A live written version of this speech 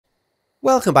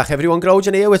Welcome back everyone,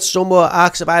 Grojan here with some more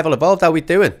Ark Survival Evolved. How we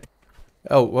doing?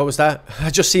 Oh, what was that?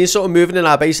 I just seen something moving in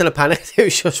our base and I panicked. It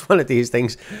was just one of these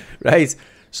things. Right,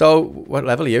 so what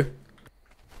level are you?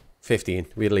 15,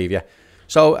 we'll leave you.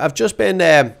 So I've just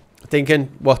been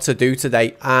thinking what to do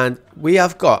today, and we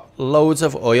have got loads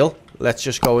of oil. Let's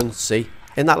just go and see.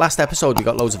 In that last episode we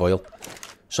got loads of oil.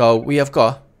 So we have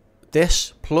got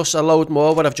this plus a load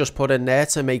more what I've just put in there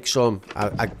to make some,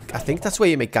 I think that's where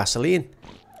you make gasoline.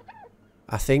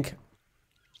 I think.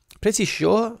 Pretty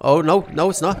sure. Oh, no,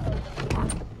 it's not.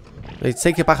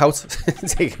 Take it back out.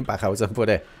 Take it back out and put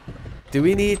it. Do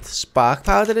we need spark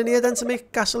powder in here then to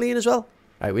make gasoline as well?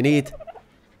 Right, we need.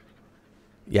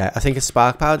 Yeah, I think it's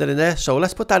spark powder in there. So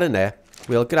let's put that in there.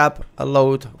 We'll grab a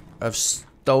load of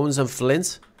stones and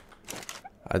flint.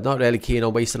 I'm not really keen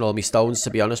on wasting all my stones, to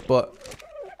be honest, but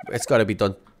it's got to be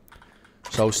done.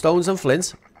 So stones and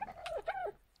flint.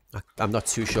 I'm not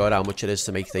too sure how much it is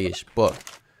to make these, but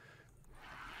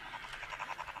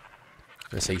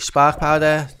let's see, spark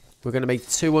powder, we're going to make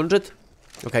 200.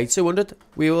 Okay, 200.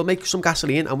 We will make some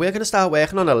gasoline, and we're going to start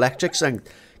working on electrics and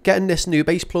getting this new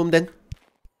base plumbed in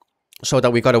so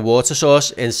that we've got a water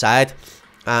source inside,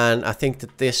 and I think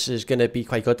that this is going to be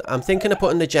quite good. I'm thinking of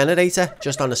putting the generator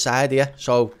just on the side here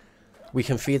so we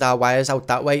can feed our wires out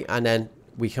that way, and then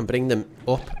we can bring them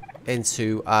up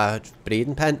into our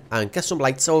breeding pen and get some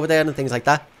lights over there and things like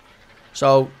that.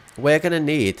 So we're going to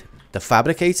need the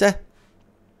fabricator,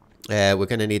 we're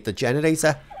going to need the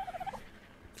generator.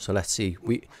 So let's see,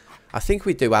 I think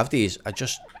we do have these, I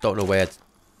just don't know where.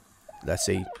 Let's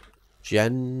see,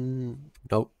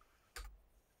 no,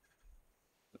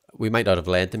 we might not have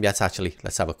learned them yet actually.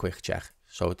 Let's have a quick check.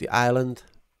 So the island,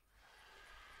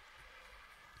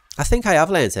 I think I have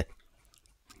learned it.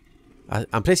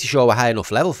 I'm pretty sure we're high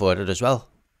enough level for it as well.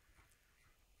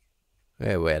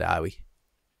 Where are we?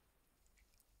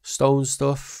 Stone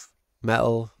stuff,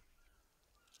 metal.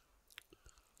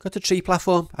 Got the tree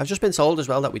platform. I've just been told as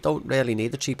well that we don't really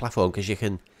need the tree platform because you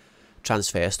can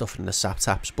transfer stuff from the sap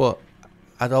taps, but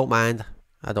I don't mind.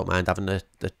 I don't mind having the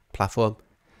platform.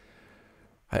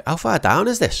 Right, how far down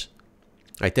is this?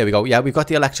 Right, there we go. Yeah, we've got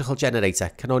the electrical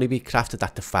generator. Can only be crafted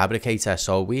at the fabricator,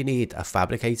 so we need a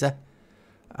fabricator.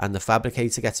 And the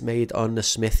fabricator gets made on the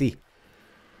smithy.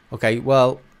 Okay,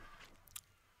 well,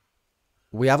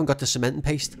 we haven't got the cement and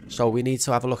paste, so we need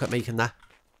to have a look at making that.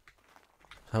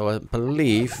 So I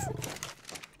believe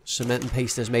cement and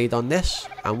paste is made on this,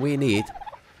 and we need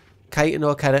chitin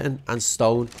or keratin and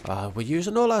stone. We're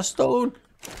using all our stone.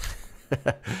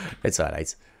 It's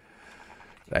alright.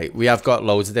 Right, we have got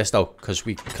loads of this though, because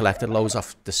we collected loads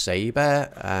off the saber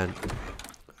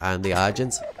and the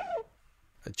argent.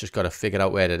 I just got to figure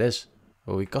out where it is.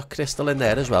 Well, we got crystal in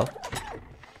there as well.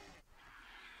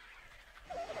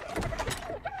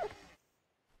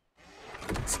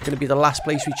 It's going to be the last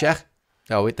place we check.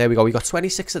 Oh, there we go. We got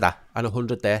 26 of that and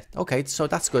 100 there. Okay, so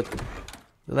that's good.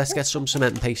 Let's get some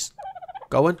cement and paste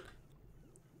going.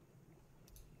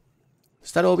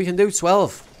 Is that all we can do?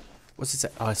 12. What's it say?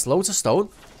 Oh, it's loads of stone.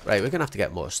 Right, we're going to have to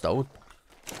get more stone.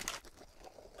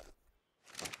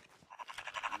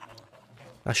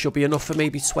 That should be enough for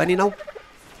maybe 20 now.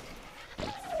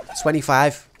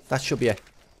 25. That should be it.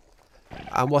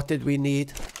 And what did we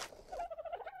need?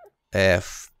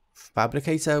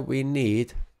 Fabricator. We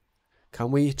need.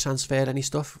 Can we transfer any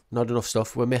stuff? Not enough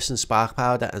stuff. We're missing spark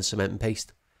powder and cement and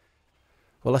paste.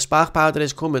 Well, the spark powder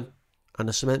is coming. And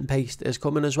the cement and paste is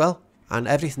coming as well. And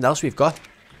everything else we've got.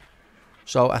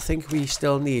 So I think we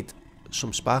still need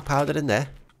some spark powder in there.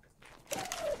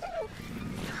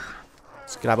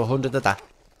 Let's grab 100 of that.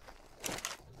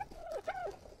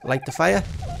 Light the fire,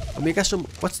 and we get some.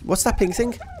 What's that pink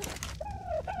thing?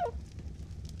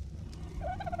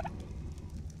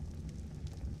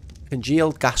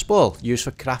 Congealed gas ball used for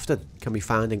crafting can be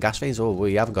found in gas veins. Oh,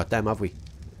 we haven't got them, have we?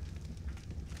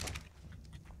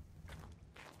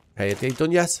 Hey, are they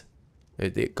done yet? They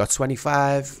got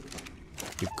 25.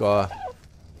 We've got.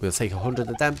 We'll take 100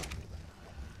 of them.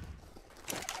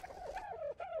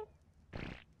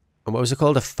 And what was it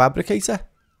called? A fabricator?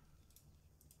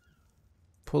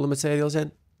 Pull the materials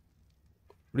in.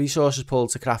 Resources pulled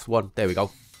to craft 1. There we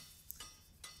go.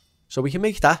 So we can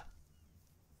make that.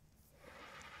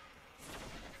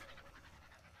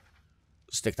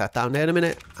 Stick that down there in a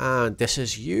minute. And this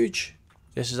is huge.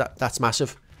 That's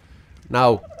massive.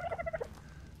 Now,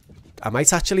 I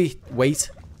might actually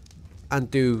wait and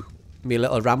do my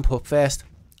little ramp up first.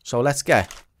 So let's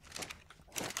get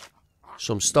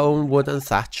some stone, wood and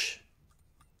thatch.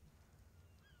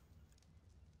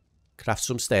 Craft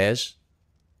some stairs.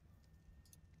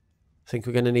 I think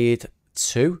we're going to need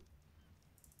 2.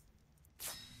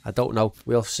 I don't know.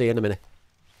 We'll see in a minute.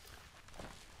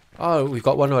 Oh, we've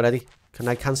got one already. Can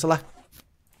I cancel that?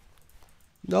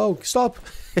 No, stop.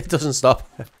 It doesn't stop.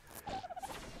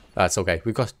 That's okay.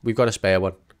 We've got a spare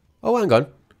one. Oh, hang on.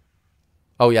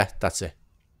 Oh yeah, that's it.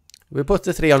 We'll put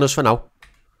the 3 on us for now.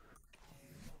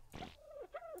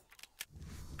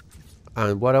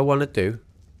 And what I want to do,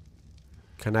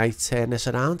 can I turn this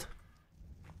around?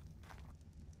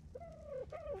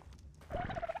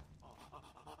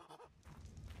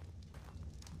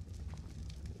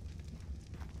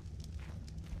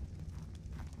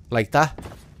 Like that.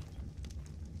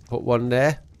 Put one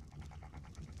there.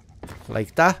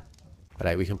 Like that.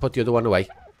 Alright, we can put the other one away.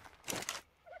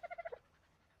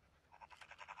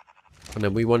 And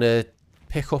then we want to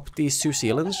pick up these 2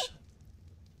 ceilings.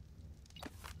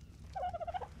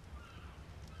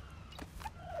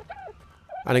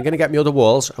 And I'm going to get my other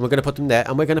walls, and we're going to put them there,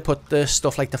 and we're going to put the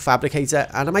stuff like the fabricator,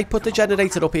 and I might put the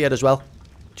generator up here as well.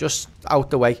 Just out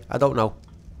the way, I don't know.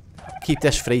 Keep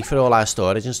this free for all our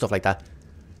storage and stuff like that.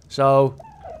 So,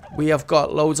 we have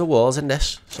got loads of walls in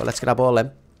this, so let's grab all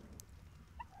them.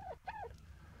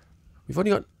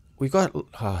 We've got,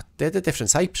 oh, they're the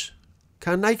different types.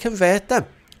 Can I convert them?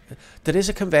 There is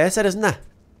a converter, isn't there?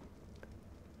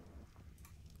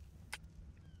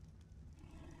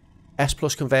 S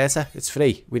plus converter, it's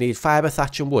free. We need fibre,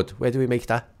 thatch and wood. Where do we make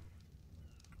that?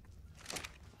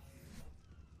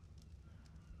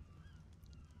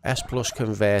 S plus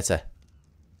converter.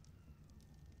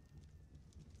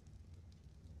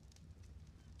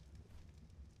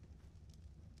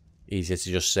 Easier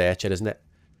to just search it, isn't it?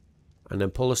 And then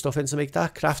pull the stuff in to make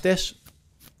that. Craft this.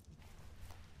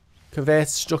 Convert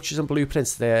structures and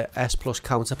blueprints to their S plus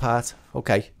counterpart.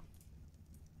 Okay.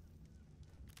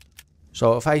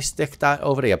 So if I stick that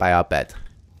over here by our bed.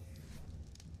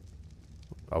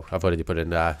 Oh, I've already put it in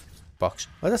the box.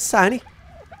 Oh, that's tiny.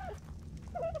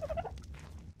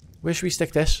 Where should we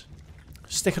stick this?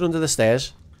 Stick it under the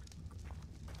stairs.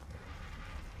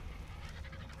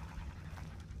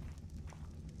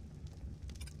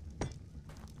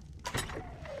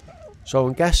 So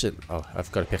I'm guessing... Oh,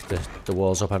 I've got to pick the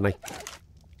walls up, haven't I?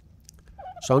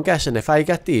 So I'm guessing if I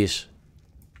get these...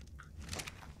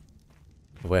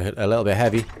 We're a little bit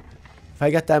heavy. If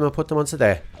I get them and put them onto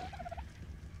there.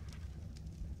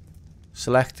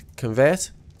 Select, convert.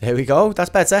 There we go,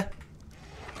 that's better.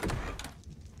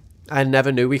 I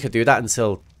never knew we could do that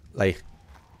until, like,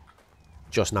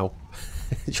 just now.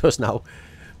 Just now.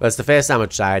 Well, it's the first time I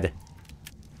tried it.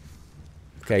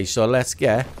 Okay, so let's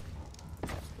get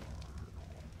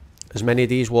as many of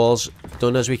these walls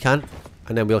done as we can.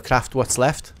 And then we'll craft what's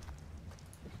left.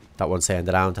 That one turned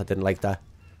around, I didn't like that.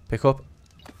 Pick up.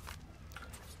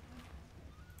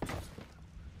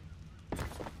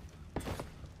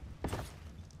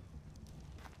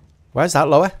 Where's that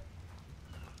lower?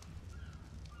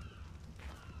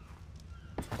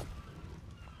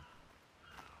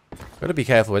 Gotta be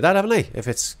careful with that, haven't I? If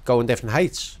it's going different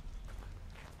heights.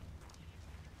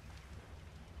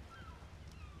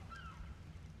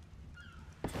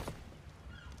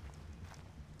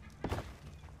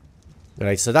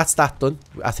 Right, so that's that done.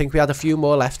 I think we had a few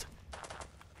more left.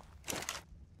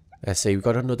 Let's see, we've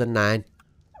got another 9.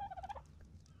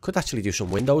 Could actually do some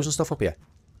windows and stuff up here.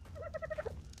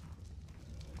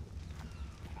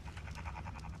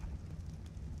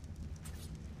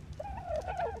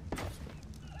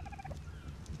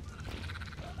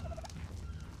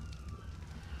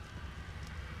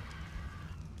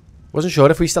 Wasn't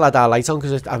sure if we still had our light on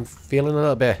because I'm feeling a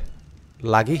little bit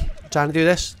laggy trying to do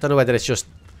this. Don't know whether it's just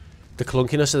the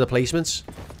clunkiness of the placements.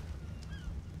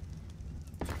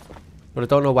 But I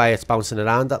don't know why it's bouncing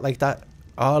around that like that.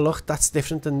 Oh look, that's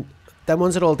different than... Them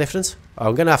ones are all different. Oh,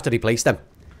 I'm going to have to replace them.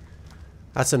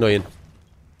 That's annoying.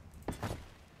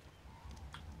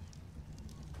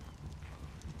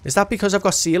 Is that because I've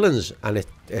got ceilings and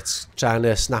it's trying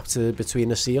to snap to between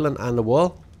the ceiling and the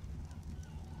wall?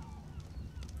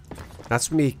 That's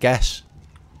me guess.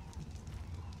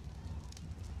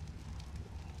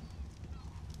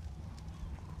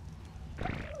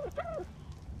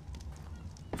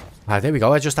 Ah, there we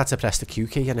go. I just had to press the Q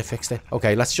key and it fixed it.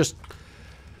 Okay, let's just...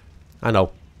 I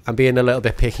know. I'm being a little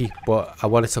bit picky, but I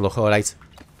want it to look alright.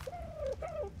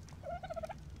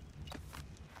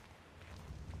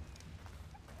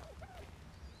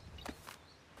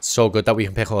 It's so good that we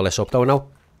can pick all this up though now.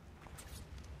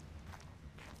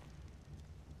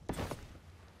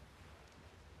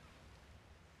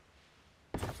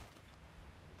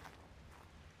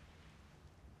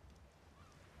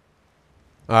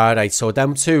 Alright, so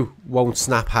them two won't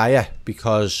snap higher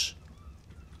because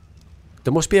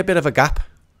there must be a bit of a gap.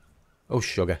 Oh,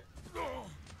 sugar.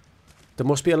 There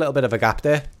must be a little bit of a gap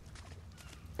there.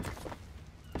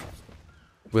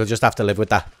 we'll just have to live with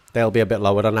that. They'll be a bit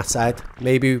lower on that side.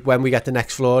 Maybe when we get the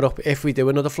next floor up, if we do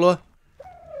another floor,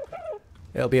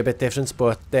 it'll be a bit different,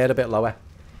 but they're a bit lower.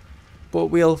 But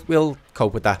we'll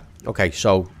cope with that. Okay,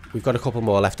 so we've got a couple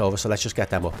more left over, so let's just get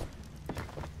them up.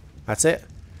 That's it.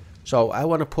 So I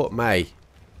want to put my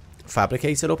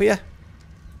fabricator up here.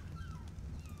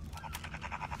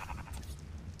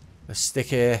 Let's stick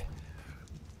here.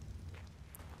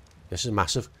 This is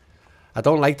massive. I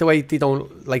don't like the way they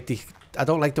don't like the. I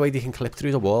don't like the way they can clip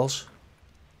through the walls.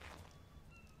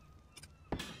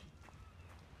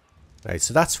 Right,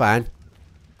 so that's fine.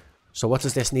 So what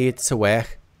does this need to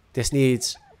work? This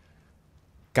needs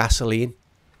gasoline.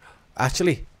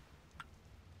 Actually,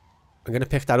 I'm going to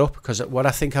pick that up because what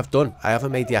I think I've done, I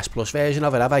haven't made the S Plus version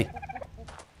of it, have I?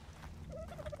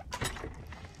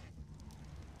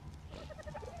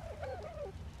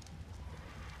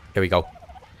 Here we go.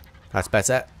 That's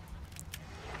better.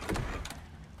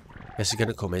 This is going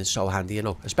to come in so handy, you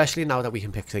know. Especially now that we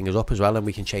can pick things up as well and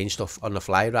we can change stuff on the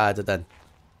fly rather than...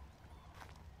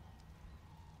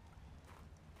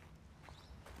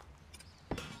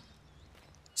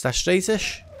 Is that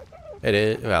straightish? It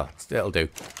is. Well, it'll do.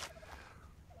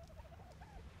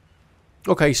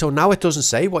 Okay, so now it doesn't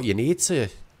say what you need to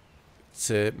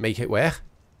make it work.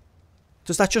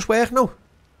 Does that just work now?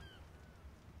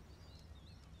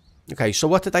 Okay, so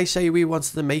what did I say we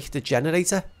wanted to make the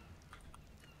generator?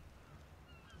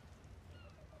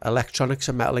 Electronics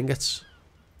and metal ingots.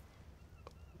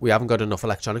 We haven't got enough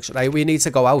electronics. Right, we need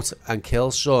to go out and kill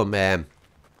some...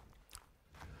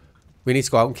 we need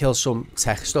to go out and kill some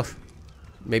tech stuff.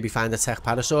 Maybe find a tech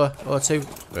parasaur or two.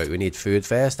 Right, we need food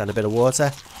first and a bit of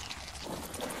water.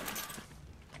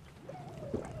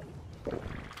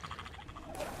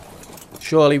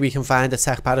 Surely we can find a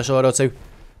tech parasaur or two.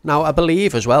 Now, I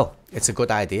believe as well, it's a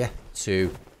good idea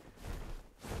to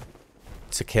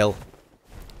kill,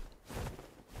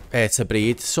 to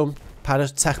breed some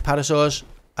tech parasaurs,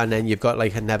 and then you've got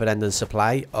like a never-ending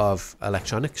supply of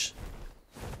electronics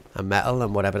and metal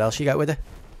and whatever else you get with it.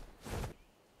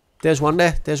 There's one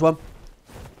there. There's one.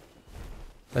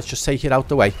 Let's just take it out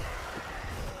the way.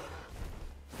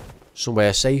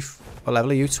 Somewhere safe. What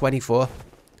level are you? 24.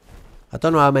 I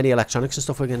don't know how many electronics and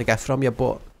stuff we're going to get from you,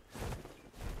 but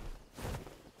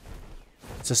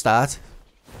it's a start.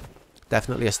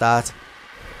 Definitely a start.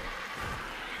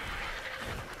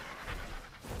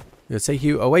 We'll take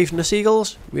you away from the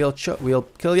seagulls. We'll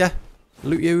kill you.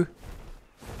 Loot you.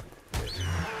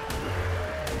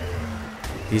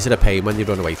 These are the pain when you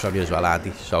run away from you as well, aren't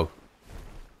they? So,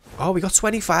 oh, we got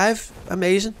 25.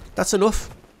 Amazing. That's enough.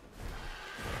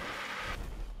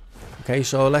 Okay,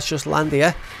 so let's just land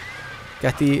here.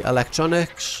 Get the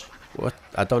electronics. What?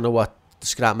 I don't know what the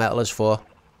scrap metal is for.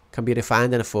 Can be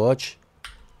refined in a forge.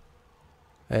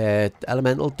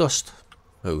 Elemental dust.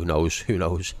 Who knows? Who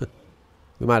knows?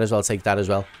 We might as well take that as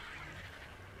well.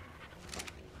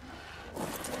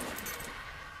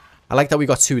 I like that we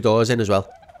got 2 doors in as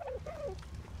well.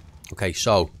 Okay,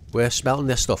 so we're smelting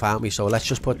this stuff, aren't we? So let's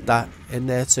just put that in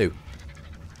there too.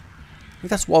 I think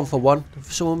that's 1 for 1,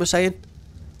 if someone was saying.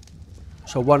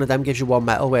 So 1 of them gives you 1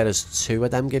 metal, whereas 2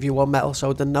 of them give you 1 metal.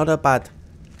 So they're not a bad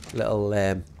little,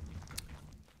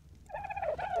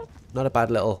 not a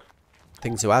bad little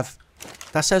thing to have.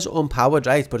 That says unpowered,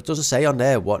 right? But it doesn't say on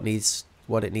there what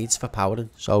it needs for powering.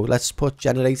 So let's put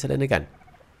generator in again.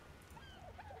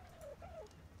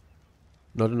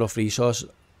 Not enough resources.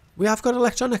 We have got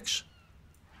electronics.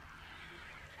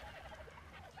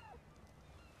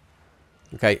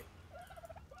 Okay.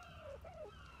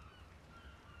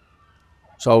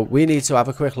 So we need to have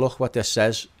a quick look what this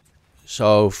says.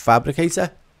 So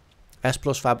fabricator. S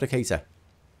Plus fabricator.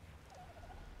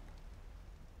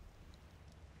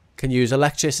 Can use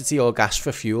electricity or gas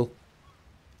for fuel.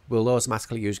 Will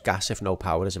automatically use gas if no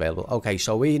power is available. Okay,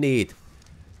 so we need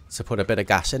to put a bit of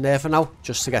gas in there for now.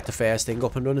 Just to get the first thing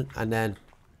up and running. And then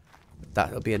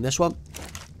that'll be in this one.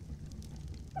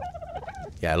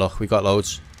 Yeah, look, we got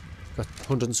loads. Got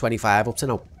 125 up to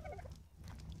now.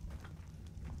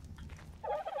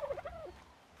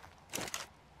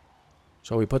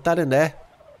 So we put that in there.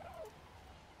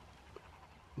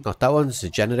 Not that one, it's a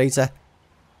generator.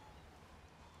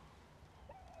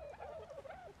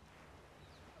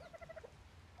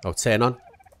 Oh, turn on.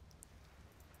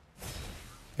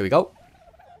 Here we go.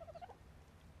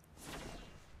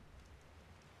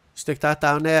 Stick that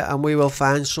down there and we will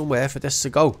find somewhere for this to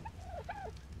go.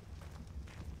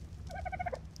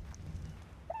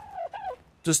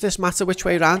 Does this matter which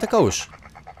way around it goes?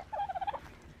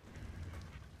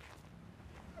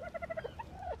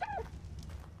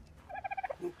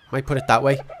 Might put it that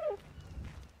way.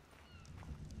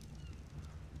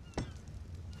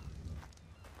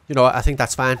 You know what, I think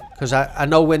that's fine. Because I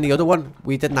know in the other one,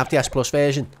 we didn't have the S Plus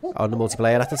version on the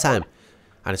multiplayer at the time.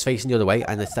 And it's facing the other way,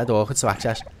 and it's dead awkward to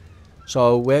access.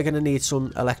 So we're going to need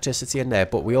some electricity in there,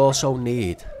 but we also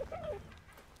need...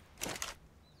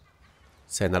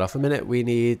 Turn that off a minute. We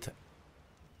need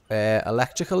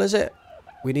electrical, is it?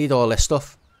 We need all this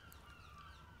stuff.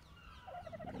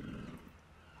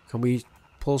 Can we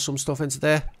pull some stuff into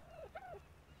there?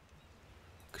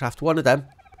 Craft one of them.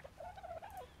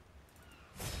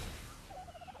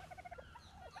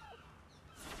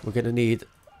 We're going to need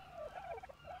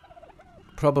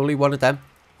probably one of them.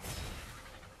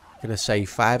 I'm going to say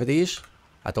 5 of these.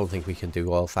 I don't think we can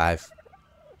do all 5.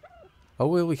 Oh,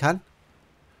 well, we can.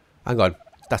 Hang on.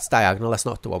 That's diagonal. That's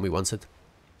not the one we wanted.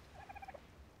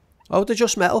 Oh, they're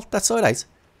just metal. That's alright.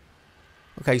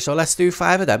 Okay, so let's do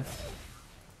 5 of them.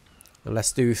 And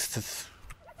let's do...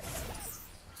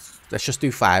 let's just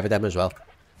do 5 of them as well.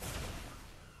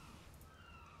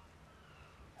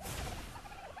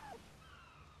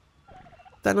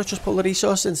 Then not just pull the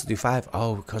resource in to do 5.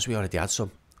 Oh, because we already had some.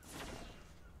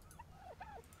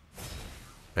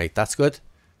 Right, that's good.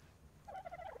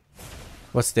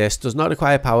 What's this? Does not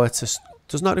require power to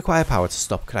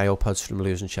stop cryopods from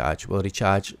losing charge. Will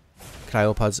recharge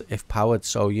cryopods if powered.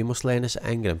 So you must learn this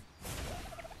engram.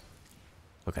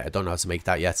 Okay, I don't know how to make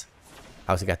that yet.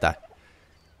 How to get that?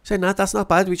 Saying that, that's not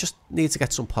bad. We just need to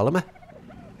get some polymer.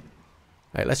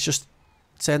 Right, let's just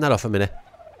turn that off a minute.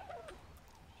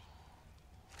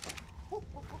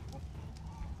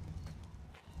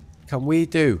 Can we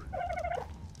do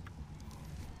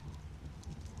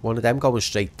one of them going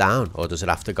straight down, or does it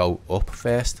have to go up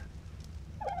first?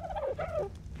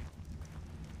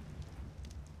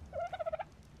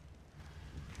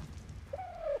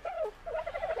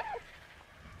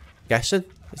 Guessing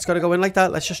it's got to go in like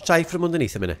that. Let's just try from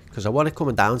underneath a minute, because I want it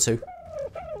coming down too.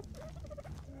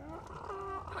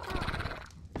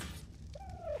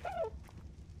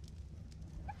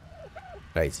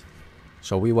 Right,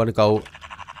 so we want to go...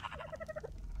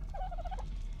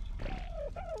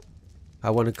 I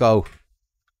want to go...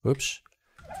 Oops.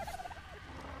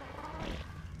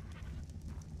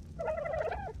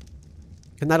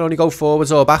 Can that only go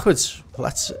forwards or backwards? Well,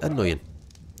 that's annoying.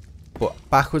 But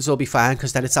backwards will be fine,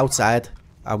 because then it's outside.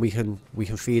 And we can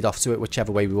feed off to it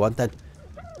whichever way we want then.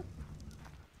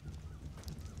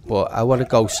 But I want to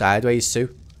go sideways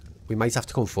too. We might have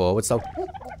to come forwards though.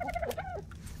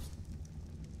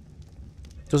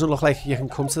 Doesn't look like you can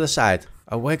come to the side.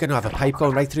 Oh, we're going to have a pipe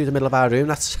going right through the middle of our room.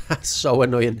 That's so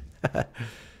annoying.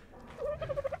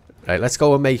 Right, let's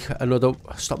go and make another...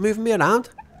 Stop moving me around.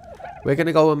 We're going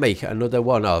to go and make another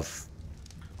one of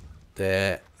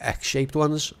the X-shaped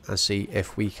ones and see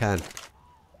if we can.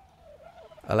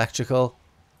 Electrical.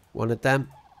 One of them.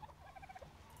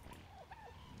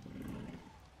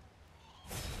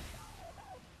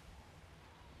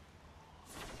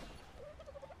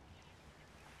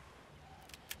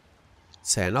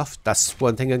 Turn off. That's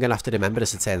one thing I'm going to have to remember,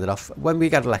 is to turn it off. When we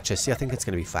get electricity, I think it's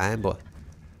going to be fine, but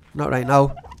not right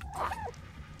now.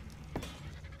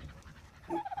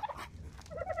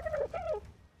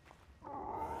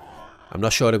 I'm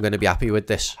not sure I'm going to be happy with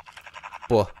this,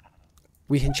 but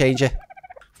we can change it.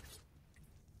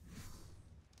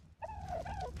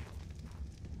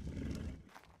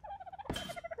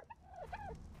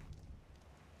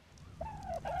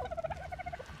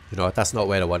 You know what, that's not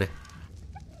where I want it.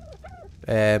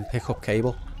 Pick up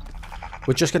cable.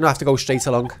 We're just going to have to go straight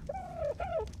along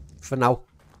for now.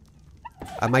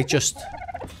 I might just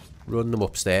run them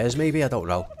upstairs maybe, I don't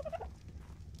know.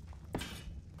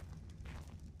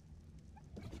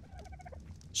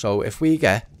 So if we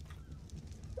get...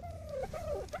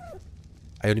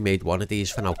 I only made one of these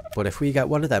for now, but if we get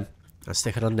one of them and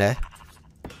stick it on there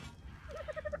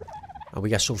and we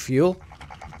get some fuel,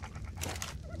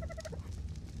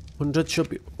 100 should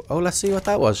be... Oh, let's see what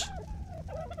that was.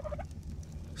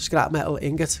 Scrap metal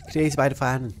ingot created by the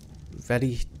fan.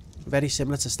 Very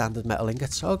similar to standard metal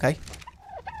ingots. Okay.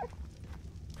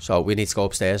 So we need to go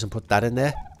upstairs and put that in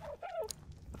there.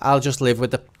 I'll just live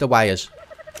with the wires.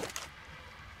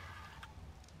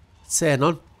 Turn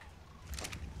on.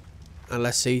 And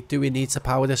let's see, do we need to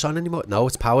power this on anymore? No,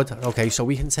 it's powered. Okay, so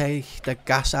we can take the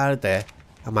gas out of there.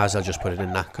 I might as well just put it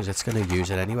in that, because it's going to use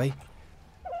it anyway.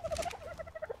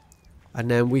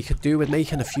 And then we could do with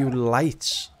making a few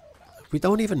lights. We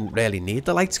don't even really need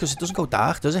the lights, because it doesn't go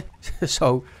dark, does it?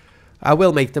 So I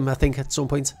will make them, I think, at some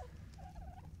point.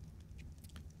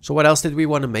 So what else did we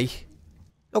want to make?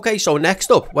 Okay, so next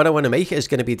up, what I want to make is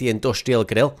going to be the industrial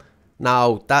grill.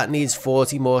 Now, that needs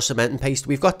 40 more cement and paste.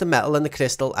 We've got the metal and the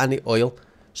crystal and the oil.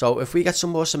 So if we get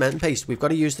some more cement and paste, we've got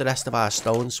to use the rest of our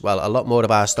stones. Well, a lot more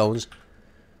of our stones.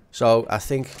 So I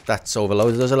think that's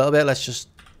overloaded us a little bit. Let's just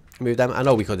move them. I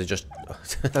know we could have just...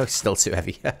 It's still too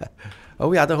heavy. Oh,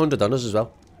 we had 100 on us as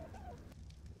well.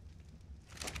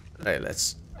 Right,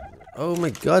 let's... Oh my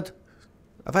god.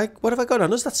 What have I got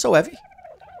on us? That's so heavy.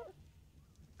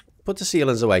 Put the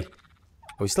ceilings away.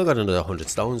 Oh, we still got another 100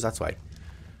 stones, that's why.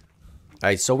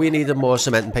 Right, so we needed more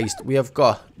cement and paste. We have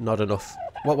got not enough.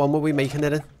 What one were we making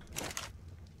it in?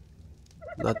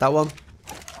 Not that one.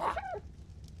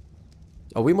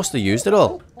 Oh, we must have used it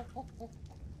all.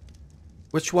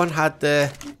 Which one had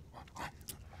the...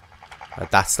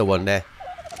 that's the one there.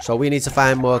 So we need to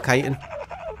find more chitin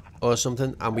or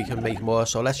something, and we can make more.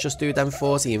 So let's just do them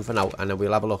 14 for now, and then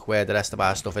we'll have a look where the rest of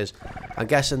our stuff is. I'm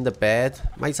guessing the bird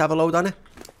might have a load on it.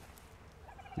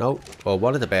 No, or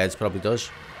one of the birds probably does.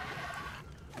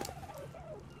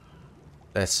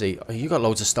 Let's see. Oh, you got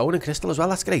loads of stone and crystal as well.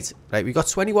 That's great. Right, we got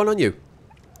 21 on you.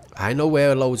 I know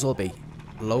where loads will be.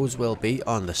 Loads will be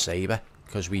on the saber,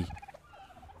 because we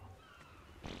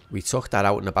took that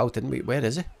out and about, didn't we? Where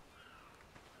is it?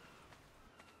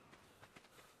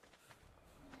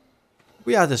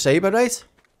 We had the saber, right?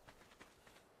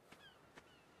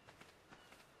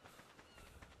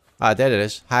 Ah, there it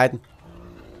is. Hiding.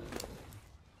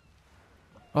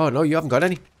 Oh, no, you haven't got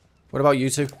any. What about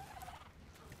you two?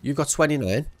 You got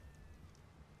 29.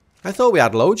 I thought we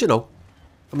had loads, you know.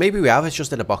 Or maybe we have. It's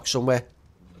just in a box somewhere.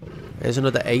 There's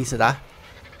another 8 of that.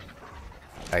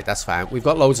 Right, that's fine. We've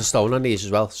got loads of stone on these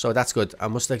as well, so that's good. I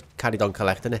must have carried on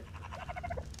collecting it.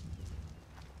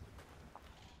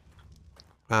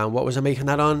 And what was I making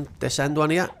that on? This end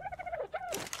one here?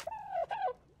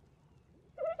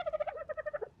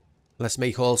 Let's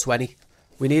make all 20.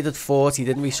 We needed 40,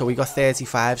 didn't we? So we got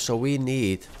 35, so we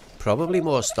need probably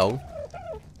more stone.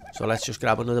 So let's just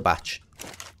grab another batch.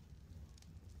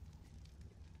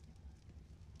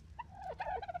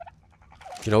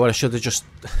 Do you know what? I should have just...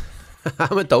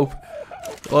 I'm a dope.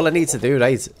 All I need to do,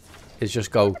 right, is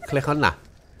just go click on that.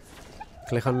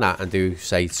 Click on that and do,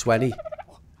 say, 20.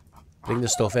 Bring the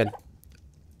stuff in.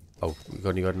 Oh, we've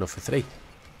only got enough for 3.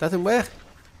 That didn't work.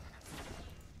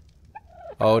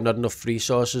 Oh, not enough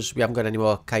resources. We haven't got any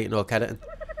more chitin or keratin.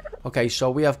 Okay,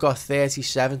 so we have got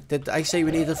 37. Did I say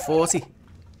we needed 40?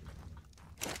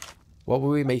 What were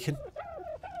we making?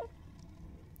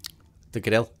 The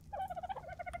grill.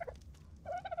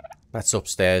 That's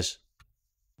upstairs.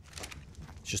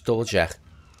 Just double check.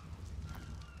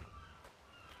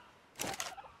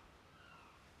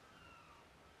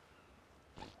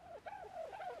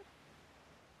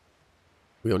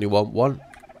 We only want 1.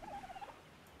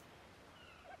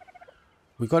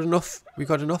 We got enough. We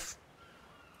got enough.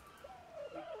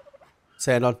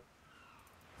 Turn on.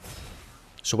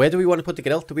 So where do we want to put the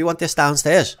grill? Do we want this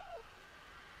downstairs?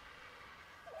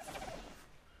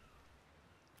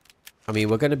 I mean,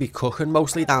 we're going to be cooking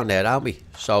mostly down there, aren't we?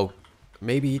 So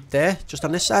maybe there, just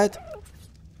on this side.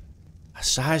 The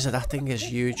size of that thing is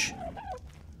huge.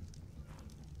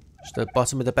 Just the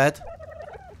bottom of the bed.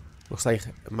 Looks like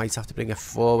I might have to bring it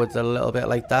forward a little bit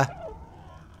like that.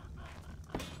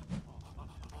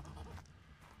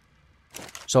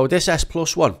 So this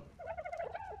S+1,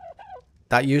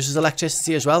 that uses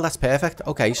electricity as well. That's perfect.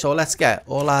 Okay, so let's get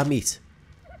all our meat.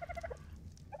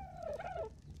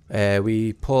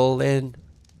 We pull in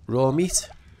raw meat.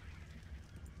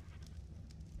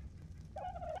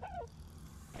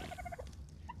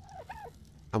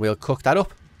 And we'll cook that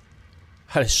up.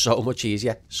 That is so much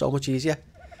easier. So much easier.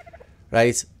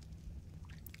 Right.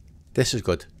 This is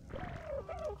good.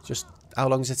 Just how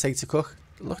long does it take to cook?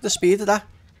 Look at the speed of that.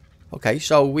 Okay,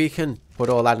 so we can put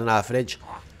all that in our fridge.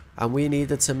 And we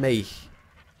needed to make...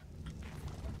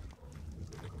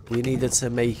 We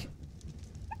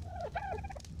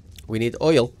need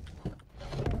oil.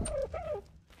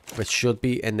 Which should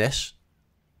be in this.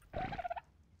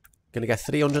 Gonna get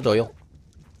 300 oil.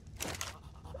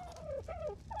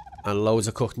 And loads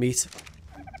of cooked meat.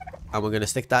 And we're gonna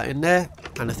stick that in there.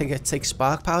 And I think it takes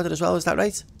spark powder as well, is that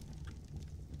right?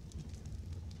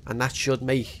 And that should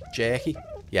make jerky.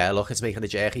 Yeah, look, it's making a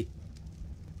jerky.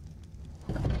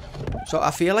 So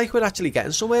I feel like we're actually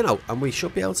getting somewhere now. And we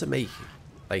should be able to make,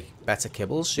 like, better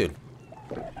kibbles soon.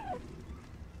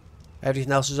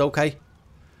 Everything else is okay.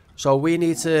 So we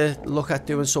need to look at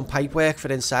doing some pipe work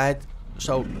for inside.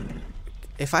 So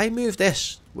if I move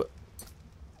this... What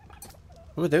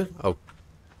are we doing? Oh.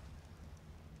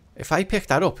 If I pick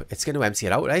that up, it's going to empty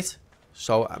it out, right?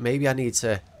 So maybe I need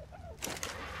to...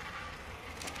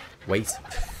 Wait.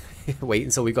 Wait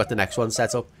until we got the next one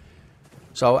set up.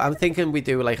 So I'm thinking we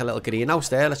do like a little greenhouse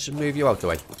there. Let's just move you out the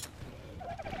way.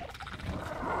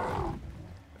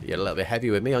 You're a little bit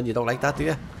heavy with me on. You don't like that, do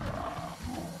you?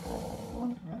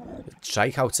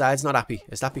 Strike outside's not happy.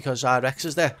 Is that because our Rex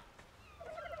is there?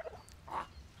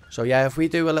 So yeah, if we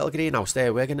do a little greenhouse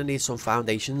there, we're going to need some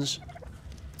foundations.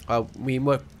 I mean,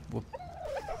 we're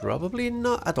probably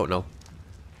not. I don't know.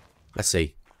 Let's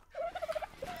see.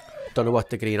 Don't know what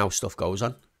the greenhouse stuff goes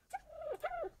on.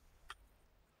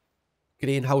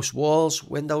 Greenhouse walls,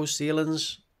 windows,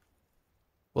 ceilings.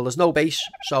 Well, there's no base,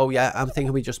 so yeah, I'm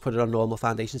thinking we just put it on normal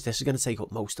foundations. This is going to take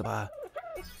up most of our...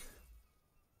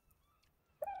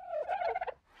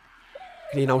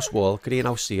 Greenhouse wall,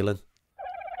 greenhouse ceiling.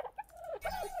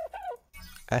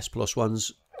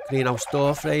 S+1s, greenhouse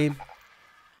door frame.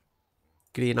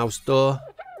 Greenhouse door.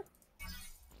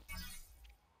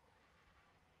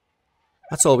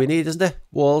 That's all we need, isn't it?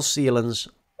 Walls, ceilings,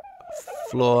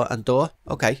 floor and door.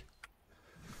 Okay.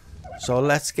 So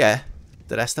let's get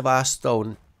the rest of our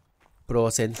stone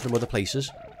brought in from other places.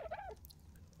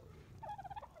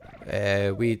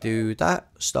 We do that.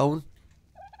 Stone.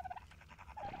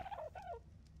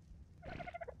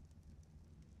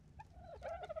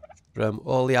 From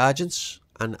all the Argents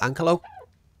and Ankelo.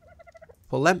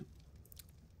 Pull them.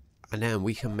 And then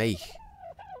we can make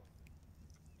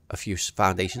a few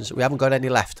foundations. We haven't got any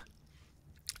left.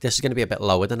 This is going to be a bit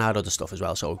lower than our other stuff as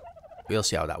well, so we'll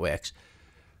see how that works.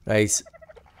 Right.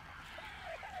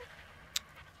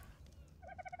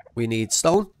 We need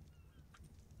stone,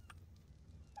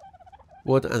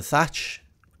 wood and thatch.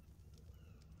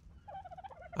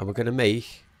 And we're going to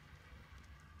make...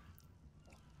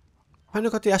 Why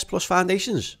not got the S plus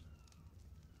foundations?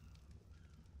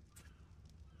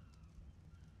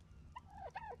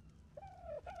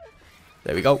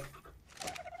 There we go.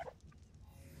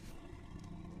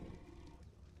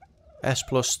 S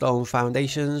plus stone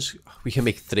foundations. We can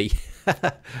make 3.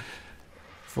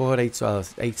 4, 8,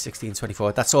 12, 8, 16,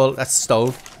 24. That's all. That's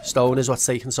stone. Stone is what's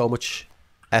taking so much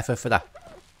effort for that.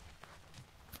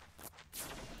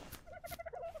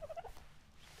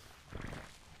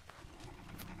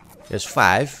 There's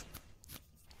 5.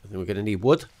 I think we're going to need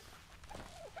wood.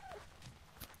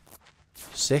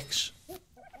 6.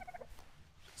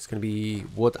 It's going to be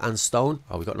wood and stone.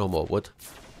 Oh, we got no more wood.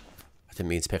 I didn't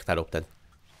mean to pick that up then.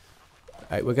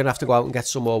 Right, we're going to have to go out and get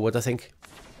some more wood, I think.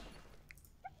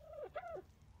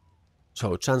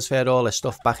 So, transfer all this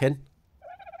stuff back in.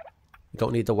 We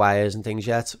don't need the wires and things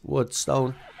yet. Wood,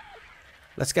 stone.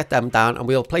 Let's get them down and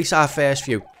we'll place our first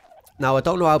few. Now, I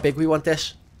don't know how big we want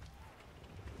this.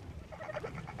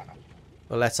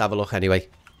 But let's have a look anyway.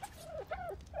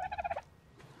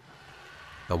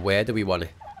 And where do we want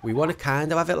it? We want to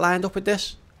kind of have it lined up with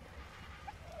this.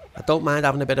 I don't mind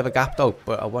having a bit of a gap though,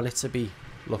 but I want it to be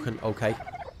looking okay.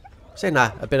 Saying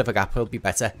that, a bit of a gap will be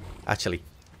better, actually.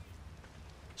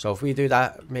 So if we do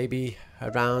that, maybe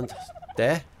around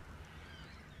there.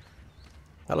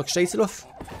 That looks straight enough.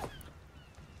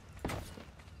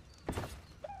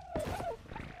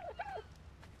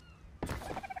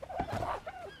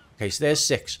 Okay, so there's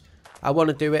 6. I want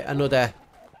to do it another...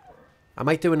 I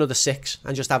might do another 6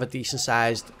 and just have a decent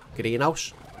sized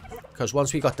greenhouse. Because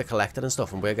once we got the collector and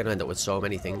stuff, and we're going to end up with so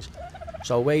many things.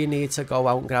 So we need to go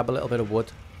out and grab a little bit of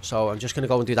wood. So I'm just going to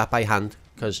go and do that by hand.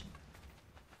 Because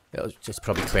it's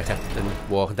probably quicker than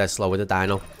walking dead slow with a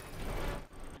dino.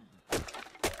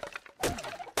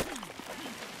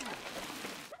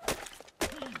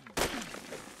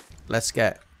 Let's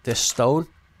get this stone.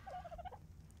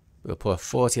 We'll put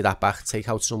 40 of that back, take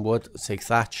out some wood, take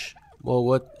thatch, more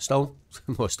wood, stone,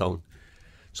 more stone.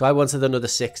 So I wanted another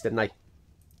 6, didn't I?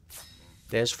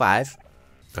 There's 5.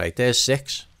 Right, there's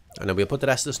 6. And then we'll put the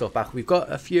rest of the stuff back. We've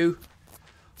got a few.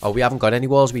 Oh, we haven't got any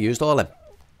walls. We used all them.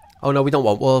 Oh no, we don't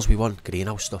want walls. We want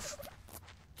greenhouse stuff.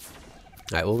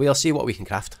 Right, well, we'll see what we can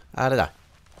craft out of that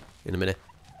in a minute.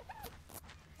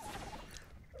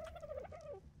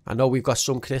 I know we've got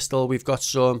some crystal. We've got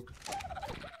some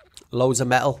loads of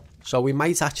metal. So we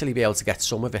might actually be able to get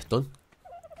some of it done.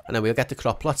 And then we'll get the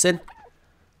crop plots in.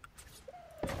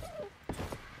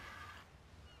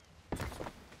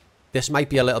 This might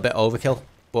be a little bit overkill,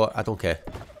 but I don't care.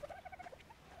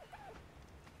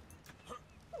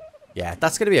 Yeah,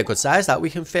 that's going to be a good size that we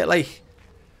can fit, like...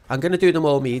 I'm going to do them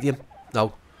all medium.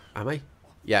 No, am I?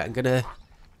 Yeah, I'm going to...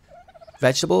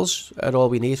 Vegetables are all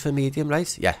we need for medium,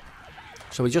 right? Yeah.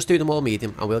 So we just do them all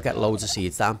medium and we'll get loads of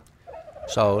seeds down.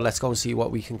 So let's go and see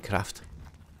what we can craft.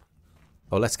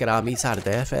 Oh, let's get our meat out of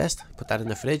there first. Put that in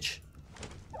the fridge.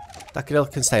 That grill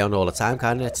can stay on all the time,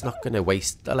 can't it? It's not going to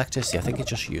waste electricity. I think it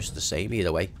just used the same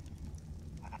either way.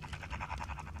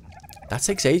 That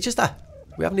takes ages, that.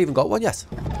 We haven't even got one yet.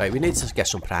 Right, we need to get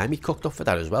some prime meat cooked up for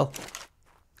that as well.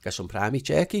 Get some prime meat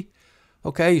jerky.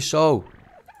 Okay, so...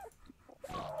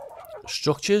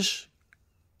 Structures.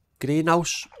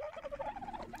 Greenhouse.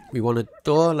 We want a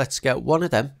door. Let's get one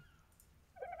of them.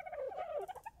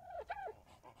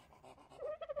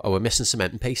 Oh, we're missing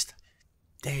cement and paste.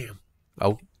 Damn.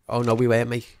 Oh no, we weren't,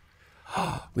 mate.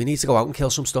 We need to go out and kill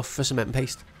some stuff for cement and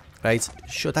paste. Right,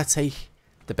 should I take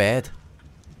the bird?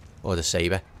 Or the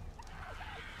saber?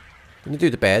 I'm going to do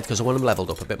the bird because I want them leveled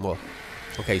up a bit more.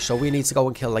 Okay, so we need to go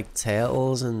and kill like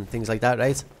turtles and things like that,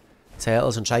 right?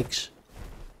 Turtles and sharks.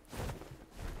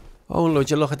 Oh, would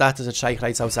you look at that, there's a shark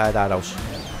right outside our house.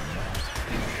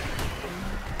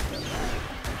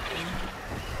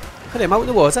 Put him out in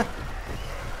the water.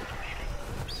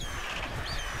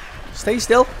 Stay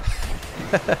still.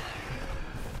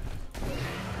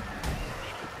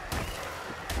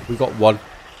 We got one.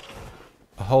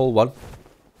 A whole one.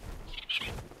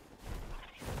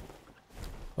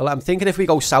 Well, I'm thinking if we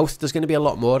go south, there's going to be a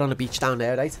lot more on the beach down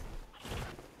there, right?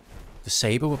 The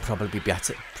saber would probably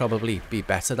be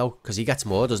better though, because he gets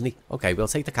more, doesn't he? Okay, we'll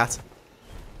take the cat.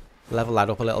 Level that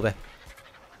up a little bit.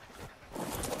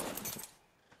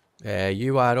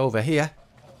 You are over here.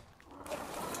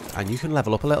 And you can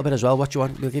level up a little bit as well. What do you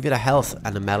want? We'll give you the health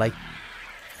and the melee.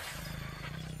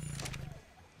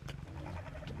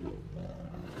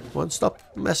 Come on, stop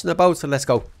messing about and let's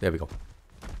go. There we go.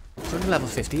 He's only level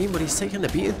 15, but he's taking the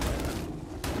beating.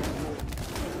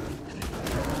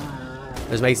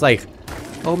 His mate's like,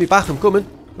 hold me back, I'm coming.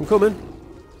 I'm coming.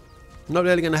 I'm not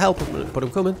really going to help, but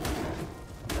I'm coming.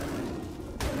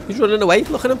 He's running away,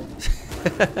 look at him.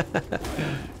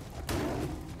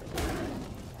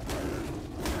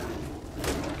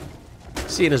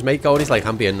 Seeing his mate going, he's like,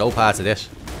 I'm being no part of this.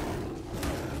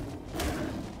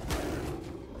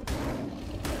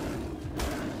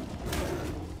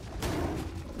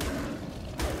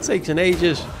 Takes an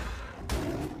ages.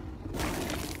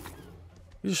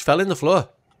 He just fell in the floor.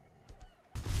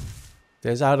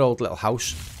 There's our old little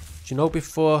house. Do you know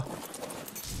before?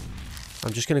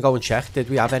 I'm just going to go and check. Did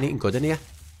we have anything good in here?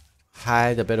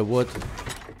 Hide, a bit of wood.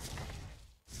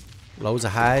 Loads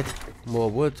of hide. More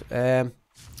wood.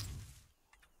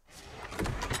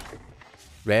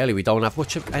 Really, we don't have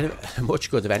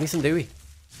much good of anything, do we?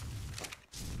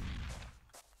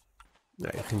 No,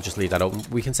 you can just leave that open.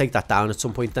 We can take that down at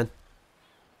some point then.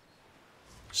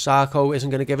 Sarko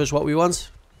isn't going to give us what we want.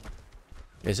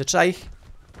 Is it, Sai?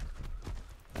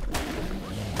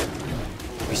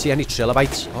 You see any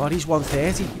trilobites? Oh, he's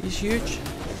 130. He's huge.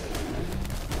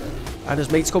 And his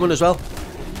mate's coming as well.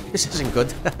 This isn't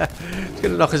good. He's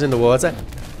going to knock us in the water.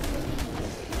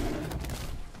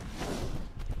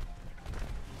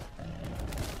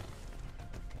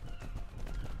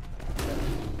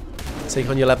 Take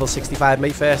on your level 65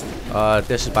 mate first. Oh,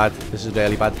 this is bad. This is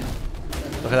really bad.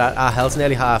 Look at that. Our health's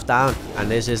nearly half down. And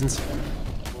this isn't.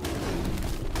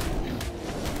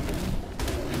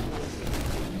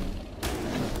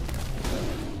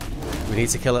 We need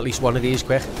to kill at least one of these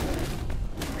quick.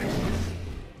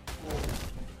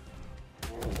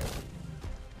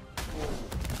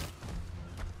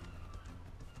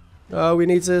 Oh, we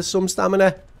need some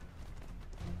stamina.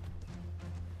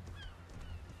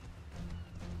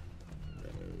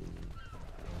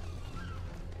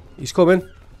 He's coming.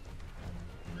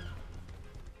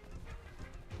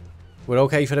 We're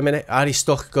okay for a minute. Ah, he's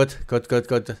stuck. Good, good, good,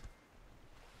 good.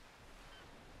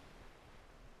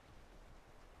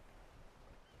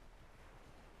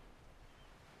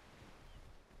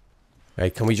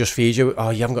 Right, can we just feed you? Oh,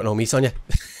 you haven't got no meat on you.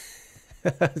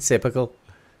 Typical.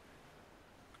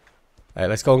 Right,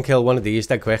 let's go and kill one of these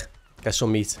dead quick. Get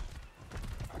some meat.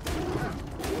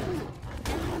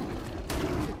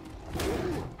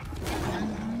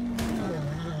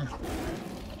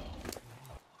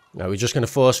 Now we're just going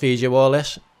to force feed you all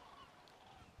this.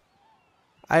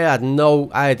 I had no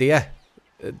idea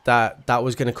that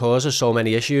was going to cause us so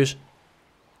many issues.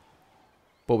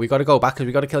 But we got to go back because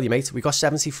we got to kill your mate. We got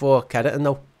 74 keratin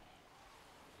though.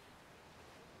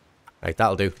 Right,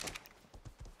 that'll do.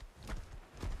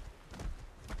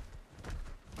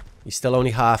 He's still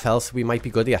only half health. We might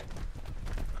be good here.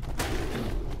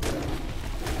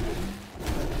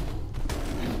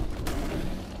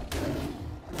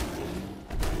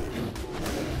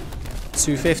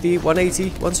 $250, 180,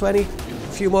 120. A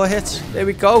few more hits. There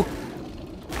we go.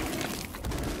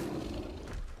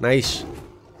 Nice.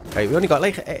 Right, we only got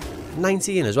like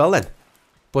 19 as well then.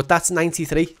 But that's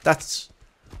 93. That's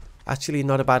actually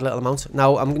not a bad little amount.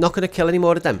 Now, I'm not going to kill any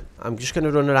more of them. I'm just going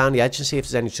to run around the edge and see if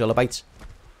there's any trilobites.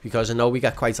 Because I know we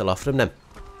get quite a lot from them.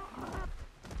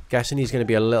 Guessing he's going to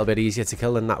be a little bit easier to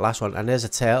kill than that last one. And there's a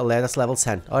turtle there, that's level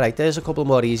 10. Alright, there's a couple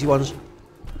more easy ones.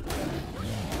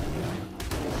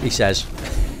 He says.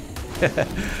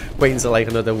 Wait until like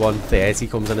another 130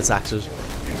 comes and attacks us.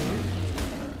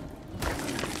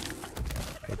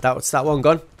 That's that one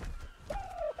gone.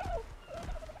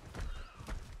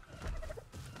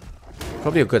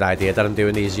 Probably a good idea that I'm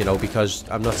doing these, you know, because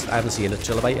I haven't seen a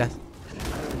trilobite yet.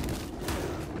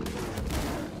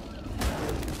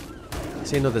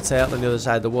 See another turtle on the other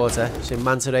side of the water. See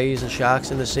manta rays and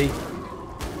sharks in the sea.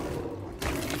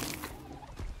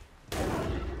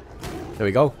 There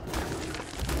we go.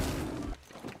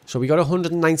 So we got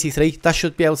 193. That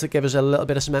should be able to give us a little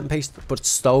bit of cement and paste. But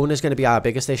stone is going to be our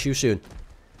biggest issue soon.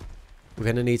 We're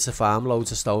going to need to farm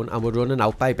loads of stone. And we're running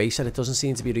out by base and it doesn't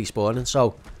seem to be respawning.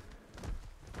 So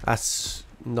that's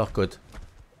not good.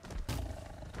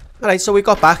 Alright, so we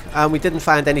got back and we didn't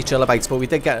find any trilobites. But we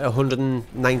did get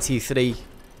 193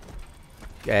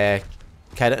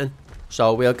 keratin.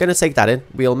 So we're going to take that in.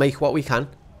 We'll make what we can.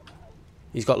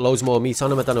 He's got loads more meat on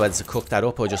him. I don't know whether to cook that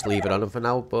up or just leave it on him for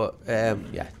now. But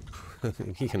yeah,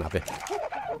 he can have it.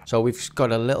 So we've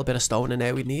got a little bit of stone in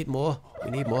there. We need more.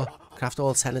 We need more. Craft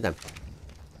all 10 of them.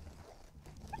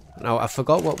 Now, I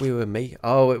forgot what we were making.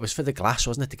 Oh, it was for the glass,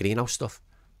 wasn't it? The greenhouse stuff.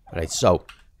 Right, so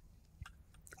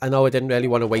I know I didn't really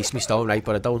want to waste my stone, right?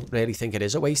 But I don't really think it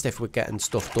is a waste if we're getting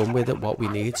stuff done with it, what we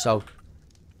need. So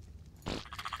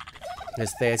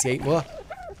there's 38 more.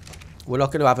 We're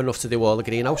not going to have enough to do all the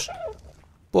greenhouse.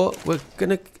 But we're going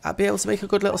to be able to make a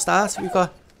good little start. We're going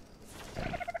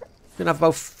to have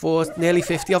about nearly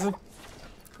 50 of them.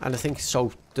 And I think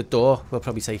so the door will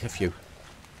probably take a few.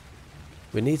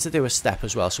 We need to do a step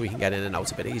as well so we can get in and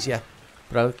out a bit easier.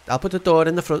 But I'll put the door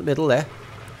in the front middle there.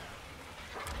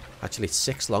 Actually, it's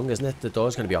 6 long, isn't it? The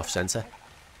door's going to be off centre.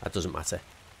 That doesn't matter.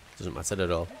 Doesn't matter at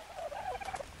all.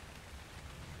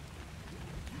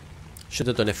 Should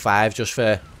have done it 5 just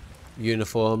for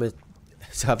uniform.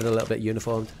 To have it a little bit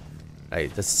uniformed.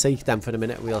 Right, let's take them for a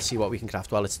minute. We'll see what we can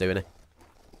craft while it's doing it.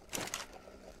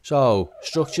 So,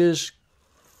 structures,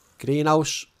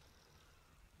 greenhouse,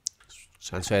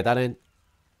 transfer that in.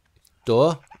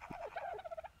 Door,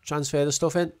 transfer the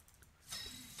stuff in.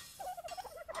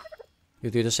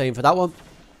 We'll do the same for that one.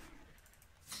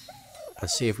 And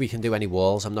see if we can do any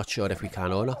walls. I'm not sure if we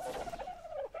can or not.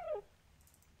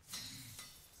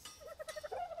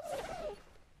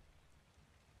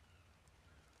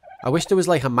 I wish there was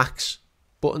like a max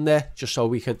button there, just so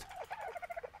we could...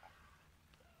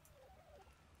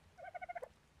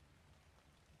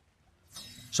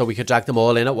 So we could drag them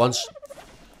all in at once.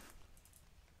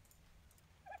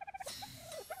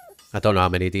 I don't know how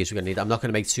many of these we're going to need. I'm not going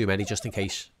to make too many just in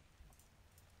case.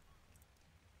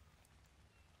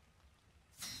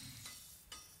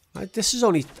 This is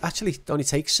only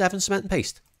takes 7 cement and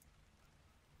paste.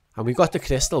 And we got the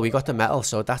crystal, we got the metal,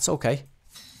 so that's okay.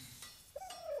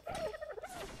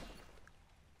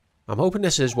 I'm hoping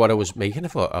this is what I was making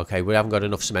it for. Okay, we haven't got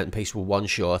enough cement and paste, we're 1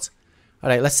 short.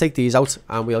 Alright, let's take these out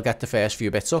and we'll get the first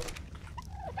few bits up.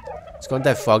 It's gone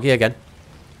dead foggy again.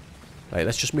 Right,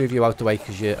 let's just move you out the way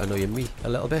because you're annoying me a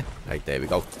little bit. Right, there we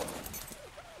go.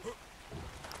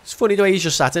 It's funny the way he's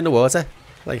just sat in the water.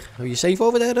 Like, are you safe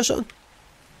over there or something?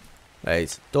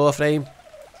 Right, door frame.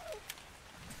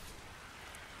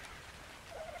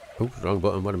 Oh, wrong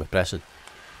button, what am I pressing?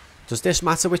 Does this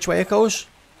matter which way it goes?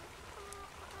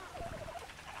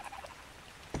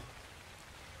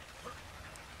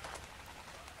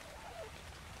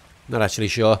 Not actually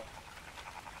sure.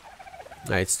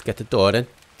 Right, let's get the door in.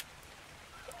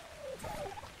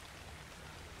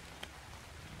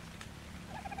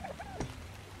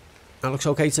 That looks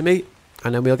okay to me.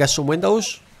 And then we'll get some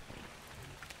windows.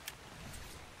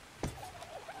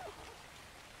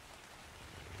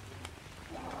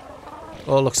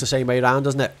 All looks the same way around,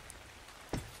 doesn't it?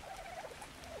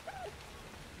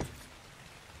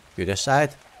 Do this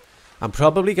side. I'm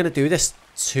probably going to do this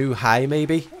too high,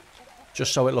 maybe.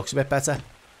 Just so it looks a bit better.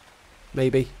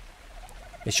 Maybe.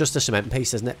 It's just the cement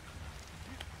paste, isn't it?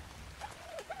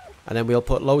 And then we'll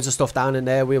put loads of stuff down in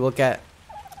there. We will get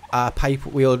our pipe.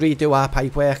 We'll redo our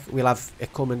pipe work. We'll have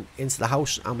it coming into the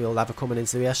house and we'll have it coming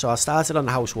into here. So I'll start it on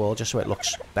the house wall just so it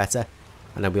looks better.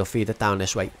 And then we'll feed it down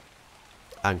this way.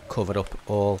 And cover up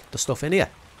all the stuff in here.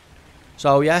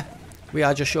 So yeah, we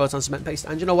are just short on cement paste.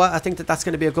 And you know what? I think that that's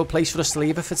going to be a good place for us to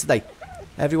leave it for today.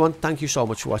 Everyone, thank you so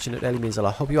much for watching. It really means a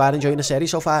lot. Hope you are enjoying the series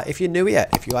so far. If you're new here,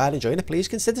 if you are enjoying it, please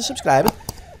consider subscribing.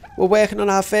 We're working on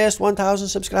our first 1,000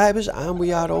 subscribers and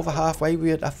we are over halfway.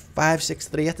 We're at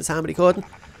 563 at the time of recording.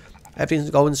 Everything's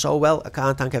going so well. I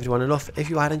can't thank everyone enough. If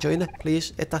you are enjoying it,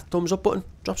 please hit that thumbs up button.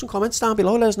 Drop some comments down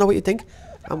below. Let us know what you think.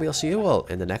 And we'll see you all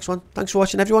in the next one. Thanks for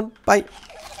watching, everyone. Bye.